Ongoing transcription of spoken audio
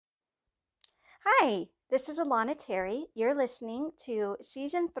Hi, this is Alana Terry. You're listening to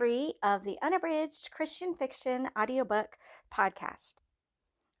Season 3 of the Unabridged Christian Fiction Audiobook Podcast.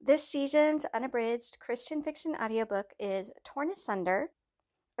 This season's unabridged Christian fiction audiobook is Torn Asunder,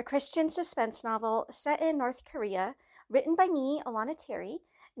 a Christian suspense novel set in North Korea, written by me, Alana Terry,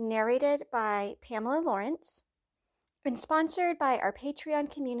 narrated by Pamela Lawrence, and sponsored by our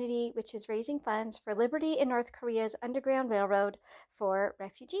Patreon community, which is raising funds for Liberty in North Korea's Underground Railroad for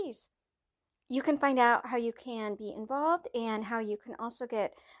refugees. You can find out how you can be involved and how you can also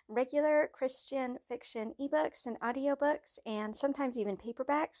get regular Christian fiction ebooks and audiobooks and sometimes even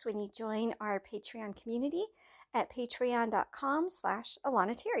paperbacks when you join our Patreon community at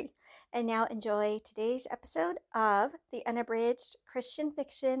patreon.com/Alana Terry. And now enjoy today's episode of the Unabridged Christian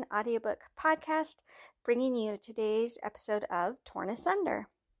Fiction Audiobook Podcast, bringing you today's episode of Torn Asunder.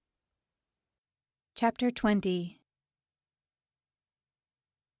 Chapter 20.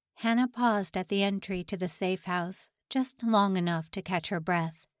 Hannah paused at the entry to the safe house just long enough to catch her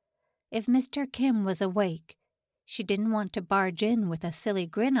breath. If Mr. Kim was awake, she didn't want to barge in with a silly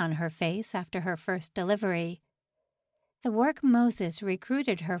grin on her face after her first delivery. The work Moses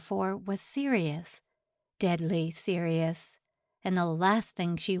recruited her for was serious, deadly serious, and the last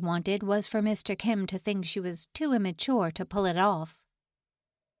thing she wanted was for Mr. Kim to think she was too immature to pull it off.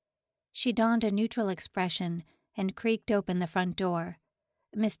 She donned a neutral expression and creaked open the front door.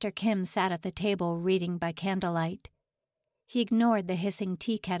 Mr. Kim sat at the table reading by candlelight. He ignored the hissing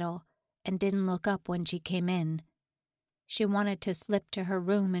tea kettle and didn't look up when she came in. She wanted to slip to her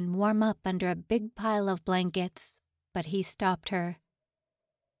room and warm up under a big pile of blankets, but he stopped her.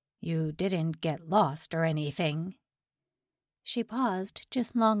 "You didn't get lost or anything?" She paused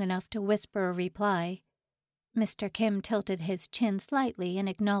just long enough to whisper a reply. Mr. Kim tilted his chin slightly in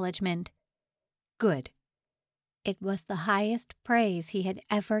acknowledgement. "Good." It was the highest praise he had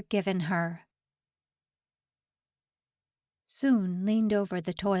ever given her. Soon leaned over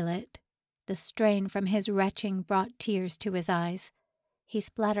the toilet. The strain from his retching brought tears to his eyes. He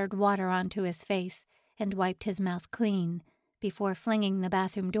splattered water onto his face and wiped his mouth clean before flinging the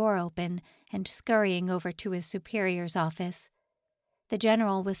bathroom door open and scurrying over to his superior's office. The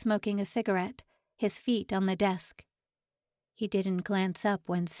general was smoking a cigarette, his feet on the desk. He didn't glance up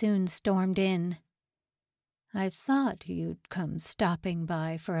when Soon stormed in. "I thought you'd come stopping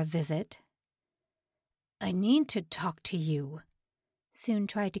by for a visit." "I need to talk to you." Soon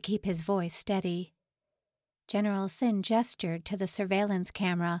tried to keep his voice steady. General Sin gestured to the surveillance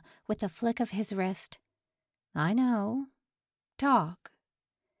camera with a flick of his wrist. "I know. Talk."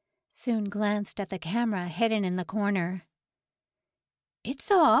 Soon glanced at the camera hidden in the corner.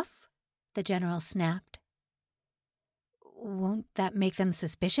 "It's off," the general snapped. "Won't that make them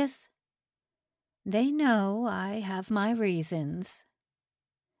suspicious?" "They know I have my reasons.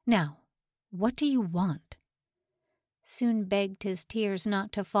 Now, what do you want?" Soon begged his tears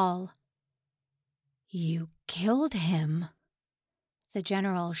not to fall. "You killed him." The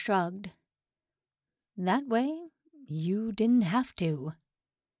general shrugged. "That way, you didn't have to."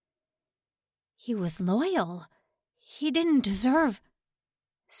 "He was loyal. He didn't deserve—"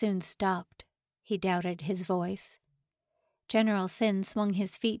 Soon stopped. He doubted his voice. General Sin swung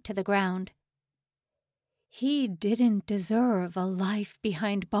his feet to the ground. "He didn't deserve a life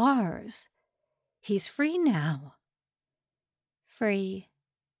behind bars. He's free now." Free.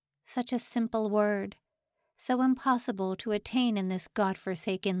 Such a simple word, so impossible to attain in this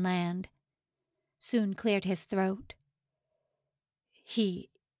God-forsaken land. Soon cleared his throat. He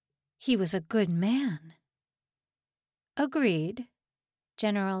was a good man." "Agreed."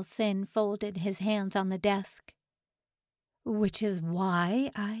 General Sin folded his hands on the desk. "Which is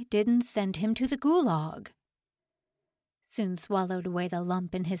why I didn't send him to the gulag." Soon swallowed away the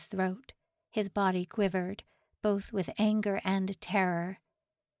lump in his throat. His body quivered, both with anger and terror.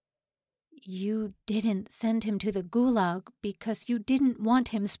 "You didn't send him to the gulag because you didn't want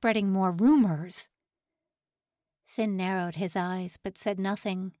him spreading more rumors." Sin narrowed his eyes but said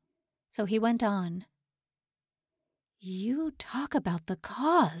nothing, so he went on. "You talk about the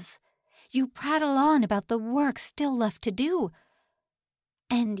cause. You prattle on about the work still left to do.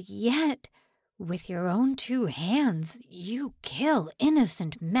 And yet, with your own two hands, you kill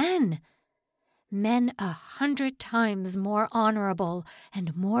innocent men. Men 100 times more honorable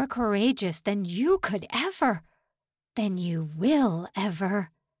and more courageous than you could ever, than you will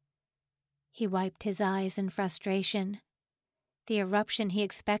ever." He wiped his eyes in frustration. The eruption he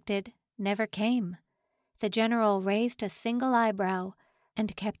expected never came. The general raised a single eyebrow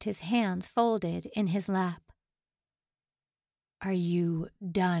and kept his hands folded in his lap. "Are you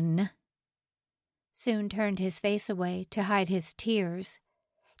done?" Soon turned his face away to hide his tears.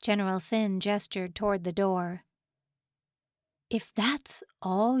 General Sin gestured toward the door. "If that's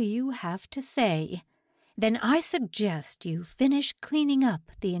all you have to say, then I suggest you finish cleaning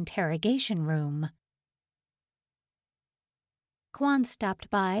up the interrogation room." Quan stopped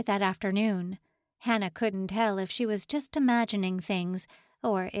by that afternoon. Hannah couldn't tell if she was just imagining things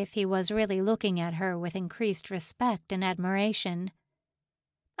or if he was really looking at her with increased respect and admiration.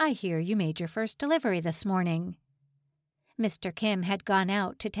 "I hear you made your first delivery this morning." Mr. Kim had gone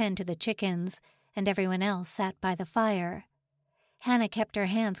out to tend to the chickens, and everyone else sat by the fire. Hannah kept her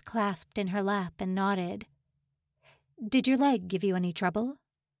hands clasped in her lap and nodded. "Did your leg give you any trouble?"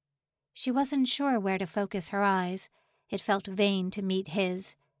 She wasn't sure where to focus her eyes. It felt vain to meet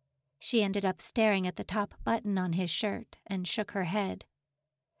his. She ended up staring at the top button on his shirt and shook her head.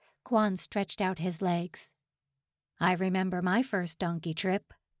 Quan stretched out his legs. "I remember my first donkey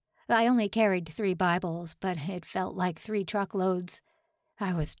trip. I only carried 3 Bibles, but it felt like 3 truckloads.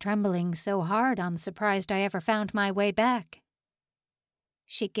 I was trembling so hard I'm surprised I ever found my way back."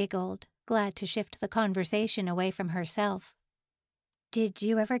 She giggled, glad to shift the conversation away from herself. "Did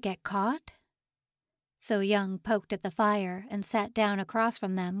you ever get caught?" So Young poked at the fire and sat down across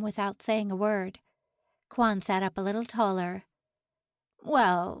from them without saying a word. Quan sat up a little taller.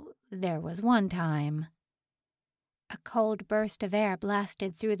 "Well, there was one time." A cold burst of air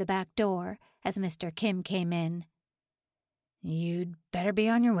blasted through the back door as Mr. Kim came in. "You'd better be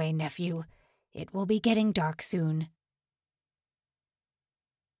on your way, nephew. It will be getting dark soon."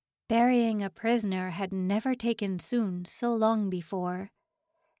 Burying a prisoner had never taken Soon so long before.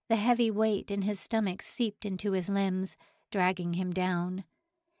 The heavy weight in his stomach seeped into his limbs, dragging him down.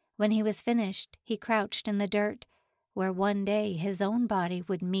 When he was finished, he crouched in the dirt, where one day his own body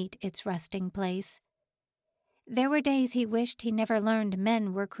would meet its resting place. There were days he wished he never learned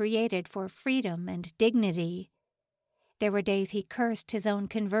men were created for freedom and dignity. There were days he cursed his own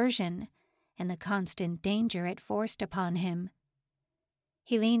conversion and the constant danger it forced upon him.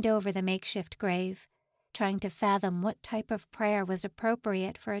 He leaned over the makeshift grave, trying to fathom what type of prayer was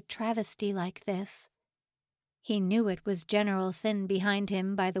appropriate for a travesty like this. He knew it was General Sin behind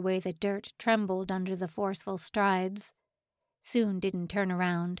him by the way the dirt trembled under the forceful strides. Soon didn't turn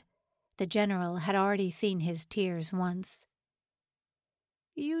around. The general had already seen his tears once.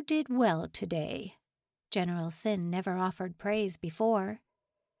 "You did well today." General Sin never offered praise before.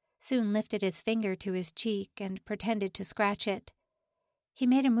 Soon lifted his finger to his cheek and pretended to scratch it. He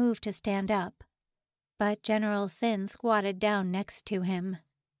made a move to stand up, but General Sin squatted down next to him.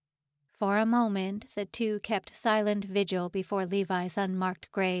 For a moment, the two kept silent vigil before Levi's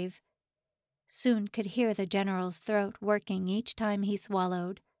unmarked grave. Soon could hear the general's throat working each time he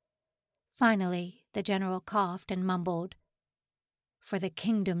swallowed. Finally, the general coughed and mumbled, "For the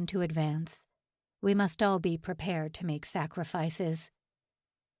kingdom to advance, we must all be prepared to make sacrifices."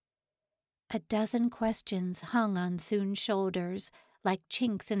 A dozen questions hung on Soon's shoulders, like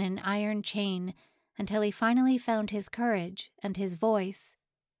chinks in an iron chain, until he finally found his courage and his voice.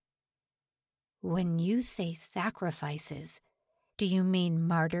 "When you say sacrifices, do you mean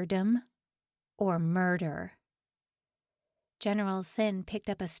martyrdom or murder?" General Sin picked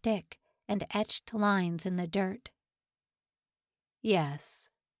up a stick and etched lines in the dirt. "Yes."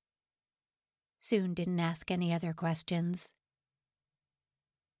 Soon didn't ask any other questions.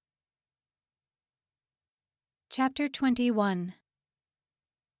 Chapter 21.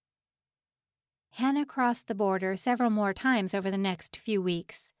 Hannah crossed the border several more times over the next few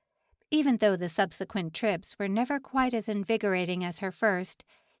weeks. Even though the subsequent trips were never quite as invigorating as her first,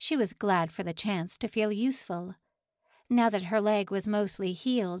 she was glad for the chance to feel useful. Now that her leg was mostly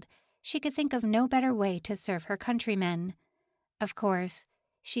healed, she could think of no better way to serve her countrymen. Of course,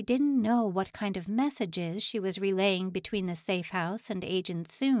 she didn't know what kind of messages she was relaying between the safe house and Agent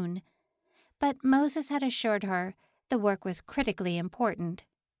Soon, but Moses had assured her the work was critically important.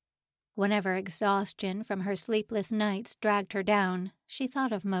 Whenever exhaustion from her sleepless nights dragged her down, she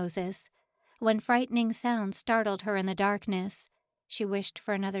thought of Moses. When frightening sounds startled her in the darkness, she wished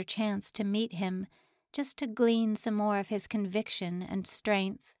for another chance to meet him, just to glean some more of his conviction and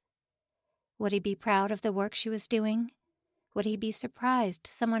strength. Would he be proud of the work she was doing? Would he be surprised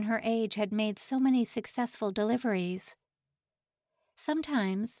someone her age had made so many successful deliveries?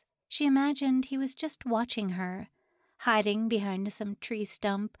 Sometimes she imagined he was just watching her, hiding behind some tree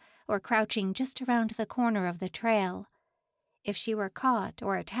stump or crouching just around the corner of the trail. If she were caught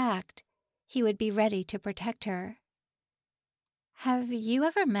or attacked, he would be ready to protect her. "Have you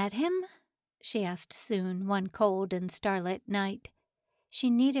ever met him?" she asked Soon one cold and starlit night. She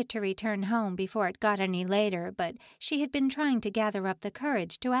needed to return home before it got any later, but she had been trying to gather up the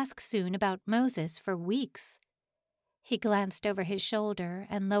courage to ask Soon about Moses for weeks. He glanced over his shoulder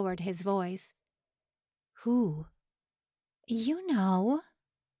and lowered his voice. "Who?" "You know."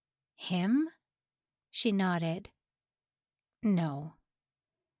 "Him?" She nodded. "No."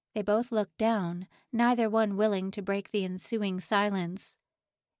 They both looked down, neither one willing to break the ensuing silence.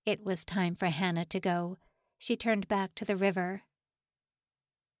 It was time for Hannah to go. She turned back to the river.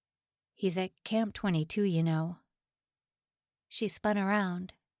 "He's at Camp 22, you know." She spun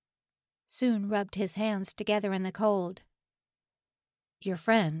around. Soon rubbed his hands together in the cold. "Your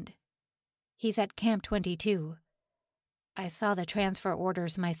friend? He's at Camp 22. I saw the transfer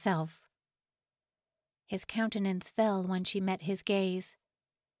orders myself." His countenance fell when she met his gaze.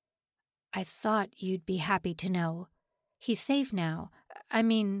 "I thought you'd be happy to know. He's safe now. I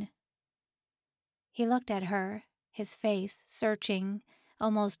mean—" He looked at her, his face searching,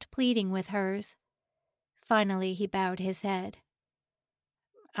 almost pleading with hers. Finally, he bowed his head.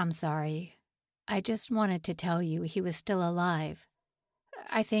 "I'm sorry. I just wanted to tell you he was still alive.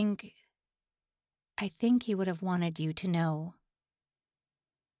 I think he would have wanted you to know."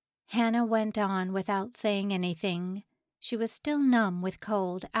 Hannah went on without saying anything. She was still numb with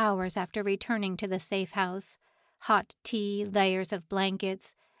cold hours after returning to the safe house. Hot tea, layers of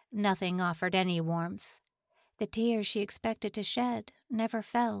blankets, nothing offered any warmth. The tears she expected to shed never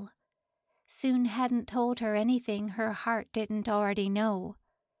fell. Soon hadn't told her anything her heart didn't already know,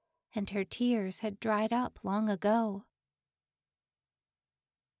 and her tears had dried up long ago.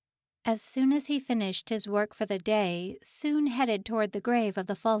 As soon as he finished his work for the day, Soon headed toward the grave of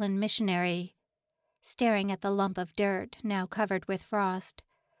the fallen missionary. Staring at the lump of dirt, now covered with frost,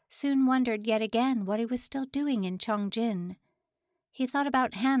 Soon wondered yet again what he was still doing in Chongjin. He thought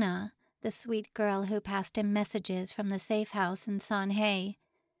about Hannah, the sweet girl who passed him messages from the safe house in Sanhei,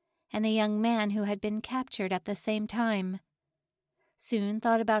 and the young man who had been captured at the same time. Soon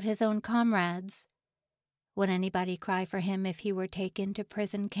thought about his own comrades. Would anybody cry for him if he were taken to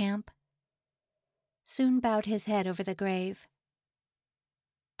prison camp? Soon bowed his head over the grave.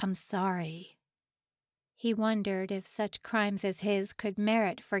 "I'm sorry." He wondered if such crimes as his could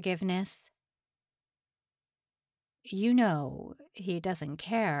merit forgiveness. "You know, he doesn't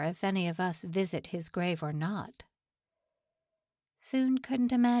care if any of us visit his grave or not." Soon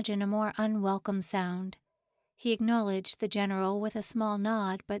couldn't imagine a more unwelcome sound. He acknowledged the general with a small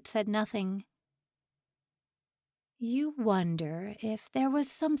nod, but said nothing. "You wonder if there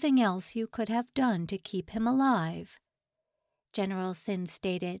was something else you could have done to keep him alive," General Sin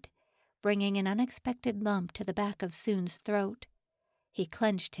stated, bringing an unexpected lump to the back of Soon's throat. He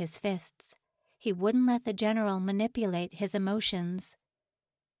clenched his fists. He wouldn't let the general manipulate his emotions.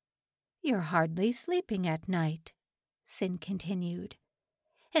 "You're hardly sleeping at night," Sin continued,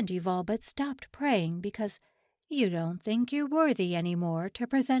 "and you've all but stopped praying because you don't think you're worthy anymore to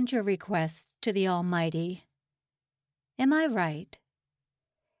present your requests to the Almighty. Am I right?"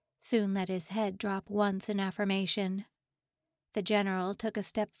 Soon let his head drop once in affirmation. The general took a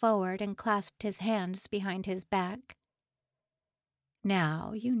step forward and clasped his hands behind his back.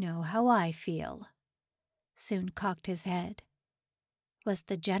 "Now you know how I feel." Soon cocked his head. Was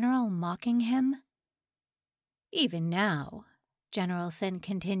the general mocking him? "Even now," General Sin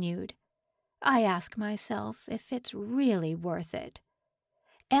continued, "I ask myself if it's really worth it.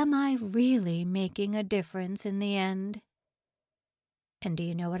 Am I really making a difference in the end? And do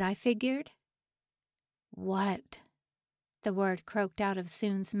you know what I figured?" "What?" The word croaked out of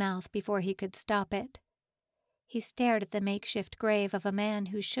Soon's mouth before he could stop it. He stared at the makeshift grave of a man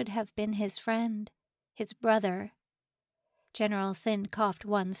who should have been his friend, his brother. General Sin coughed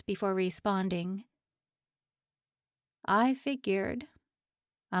once before responding. "I figured.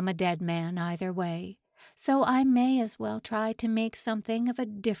 I'm a dead man either way, so I may as well try to make something of a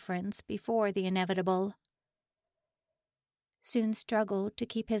difference before the inevitable." Soon struggled to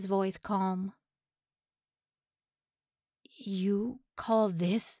keep his voice calm. "You call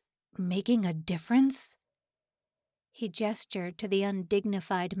this making a difference?" He gestured to the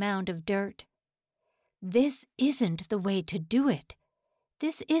undignified mound of dirt. "This isn't the way to do it.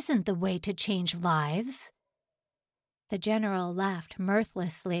 This isn't the way to change lives." The general laughed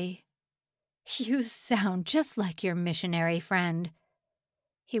mirthlessly. "You sound just like your missionary friend."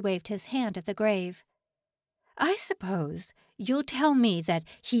 He waved his hand at the grave. "I suppose you'll tell me that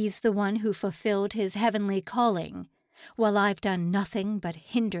he's the one who fulfilled his heavenly calling, while I've done nothing but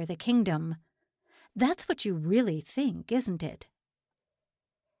hinder the kingdom. That's what you really think, isn't it?"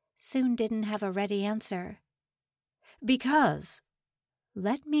 Soon didn't have a ready answer. "Because,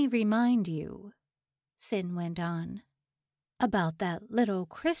 let me remind you," Sin went on, "about that little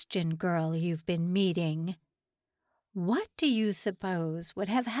Christian girl you've been meeting. What do you suppose would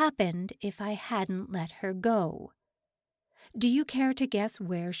have happened if I hadn't let her go? Do you care to guess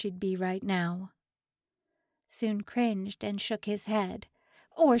where she'd be right now?" Soon cringed and shook his head.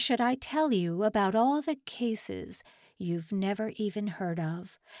 "Or should I tell you about all the cases you've never even heard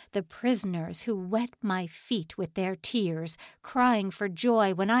of? The prisoners who wet my feet with their tears, crying for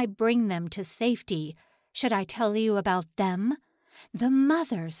joy when I bring them to safety. Should I tell you about them? The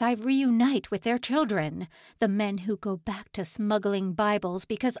mothers I reunite with their children. The men who go back to smuggling Bibles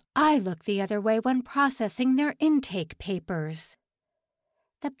because I look the other way when processing their intake papers.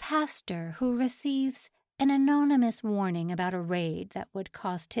 The pastor who receives an anonymous warning about a raid that would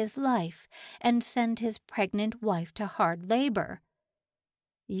cost his life and send his pregnant wife to hard labor.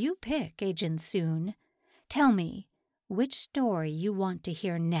 You pick, Agent Soon. Tell me which story you want to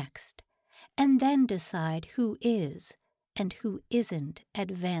hear next, and then decide who is and who isn't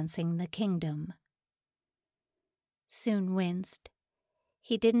advancing the kingdom." Soon winced.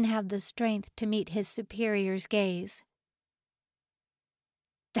 He didn't have the strength to meet his superior's gaze.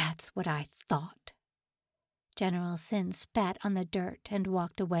 "That's what I thought." General Sin spat on the dirt and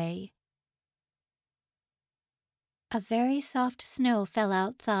walked away. A very soft snow fell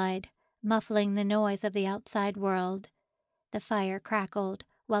outside, muffling the noise of the outside world. The fire crackled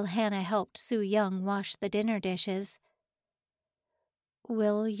while Hannah helped Sue Young wash the dinner dishes.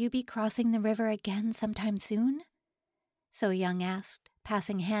 "Will you be crossing the river again sometime soon?" So Young asked,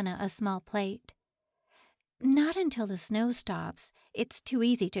 passing Hannah a small plate. "Not until the snow stops. It's too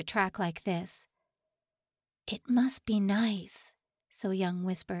easy to track like this." "It must be nice," So Young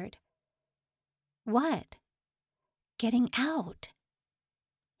whispered. "What?" "Getting out."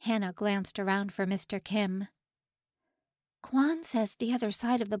 Hannah glanced around for Mr. Kim. "Quan says the other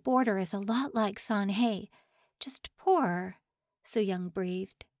side of the border is a lot like Sanhe, just poorer," So Young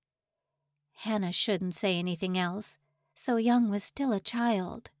breathed. Hannah shouldn't say anything else. So Young was still a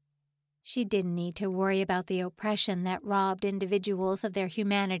child. She didn't need to worry about the oppression that robbed individuals of their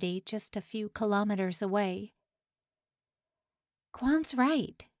humanity just a few kilometers away. "Quan's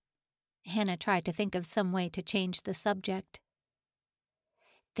right." Hannah tried to think of some way to change the subject.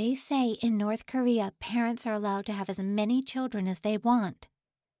 "They say in North Korea parents are allowed to have as many children as they want."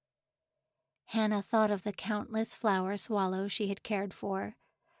 Hannah thought of the countless flower swallows she had cared for.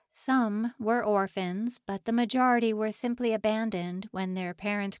 Some were orphans, but the majority were simply abandoned when their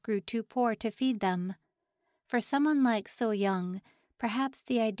parents grew too poor to feed them. For someone like So Young, perhaps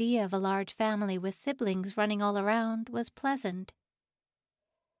the idea of a large family with siblings running all around was pleasant.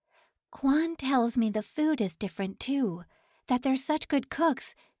 "Quan tells me the food is different too, that they're such good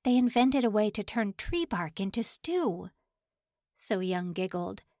cooks they invented a way to turn tree bark into stew." So Young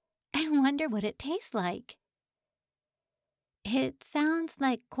giggled. "I wonder what it tastes like." "It sounds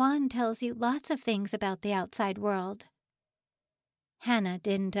like Quan tells you lots of things about the outside world." Hannah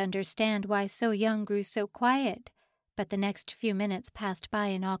didn't understand why So Young grew so quiet, but the next few minutes passed by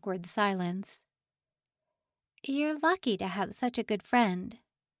in awkward silence. "You're lucky to have such a good friend."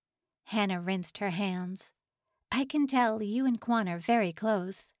 Hannah rinsed her hands. "I can tell you and Quan are very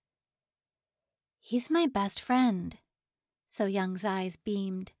close." "He's my best friend." So Young's eyes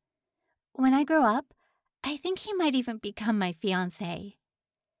beamed. "When I grow up, I think he might even become my fiancé."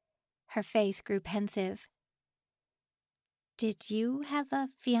 Her face grew pensive. "Did you have a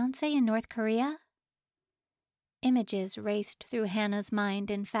fiancé in North Korea?" Images raced through Hannah's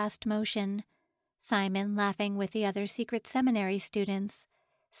mind in fast motion. Simon laughing with the other secret seminary students.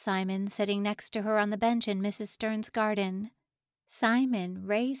 Simon sitting next to her on the bench in Mrs. Stern's garden. Simon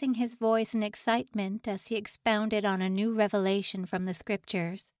raising his voice in excitement as he expounded on a new revelation from the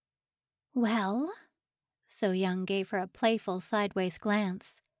scriptures. "Well," So Young gave her a playful sideways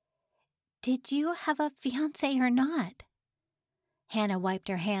glance. "Did you have a fiancé or not?" Hannah wiped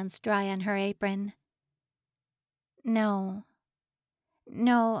her hands dry on her apron. No,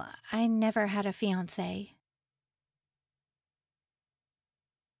 I never had a fiancé."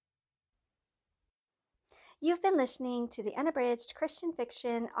 You've been listening to the Unabridged Christian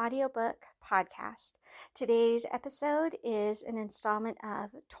Fiction audiobook podcast. Today's episode is an installment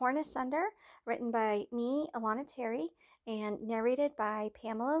of Torn Asunder, written by me, Alana Terry, and narrated by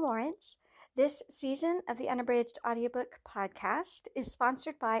Pamela Lawrence. This season of the Unabridged audiobook podcast is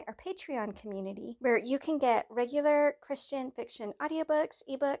sponsored by our Patreon community, where you can get regular Christian fiction audiobooks,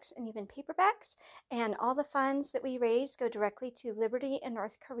 ebooks, and even paperbacks. And all the funds that we raise go directly to Liberty in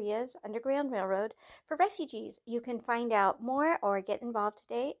North Korea's Underground Railroad for refugees. You can find out more or get involved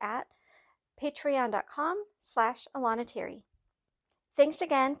today at patreon.com/Alana Terry. Thanks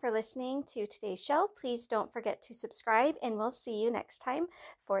again for listening to today's show. Please don't forget to subscribe, and we'll see you next time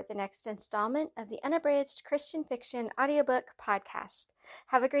for the next installment of the Unabridged Christian Fiction audiobook podcast.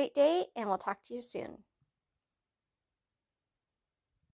 Have a great day, and we'll talk to you soon.